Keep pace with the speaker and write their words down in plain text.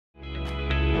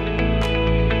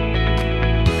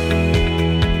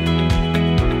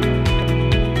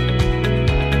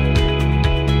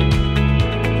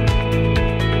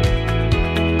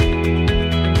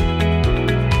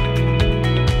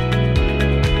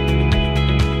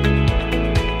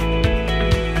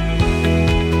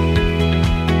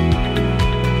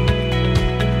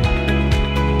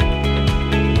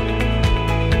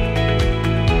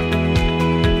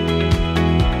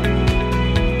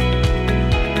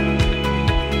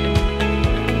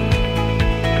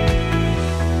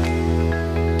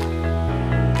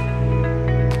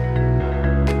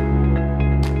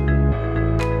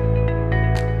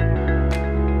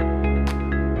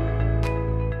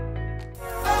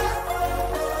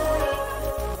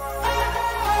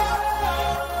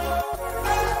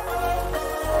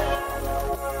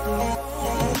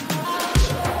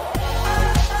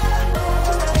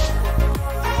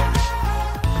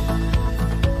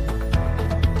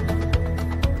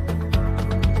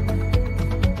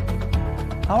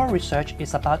Our research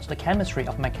is about the chemistry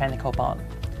of mechanical bond.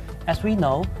 As we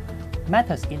know,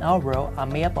 matters in our world are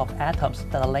made up of atoms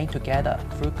that are linked together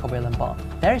through covalent bond.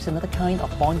 There is another kind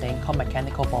of bonding called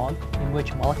mechanical bond, in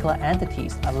which molecular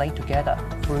entities are linked together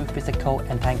through physical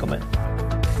entanglement.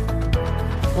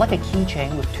 Like a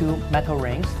keychain with two metal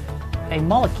rings, a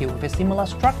molecule with a similar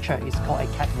structure is called a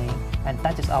catenane, and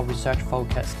that is our research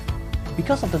focus.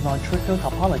 Because of the non-trivial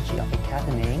topology of a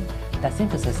catenane, their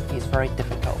synthesis is very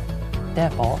difficult.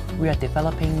 Therefore, we are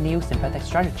developing new synthetic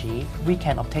strategy. We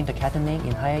can obtain the catenane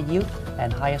in higher yield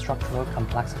and higher structural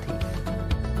complexity.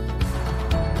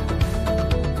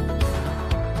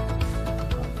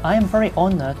 I am very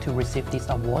honored to receive this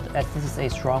award, as this is a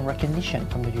strong recognition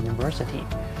from the university.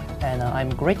 And I'm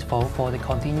grateful for the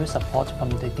continuous support from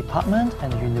the department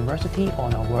and the university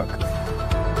on our work.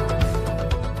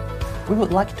 We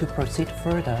would like to proceed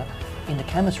further in the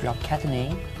chemistry of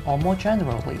catenane, or more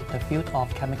generally, the field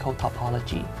of chemical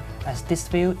topology, as this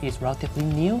field is relatively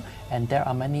new and there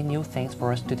are many new things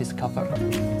for us to discover.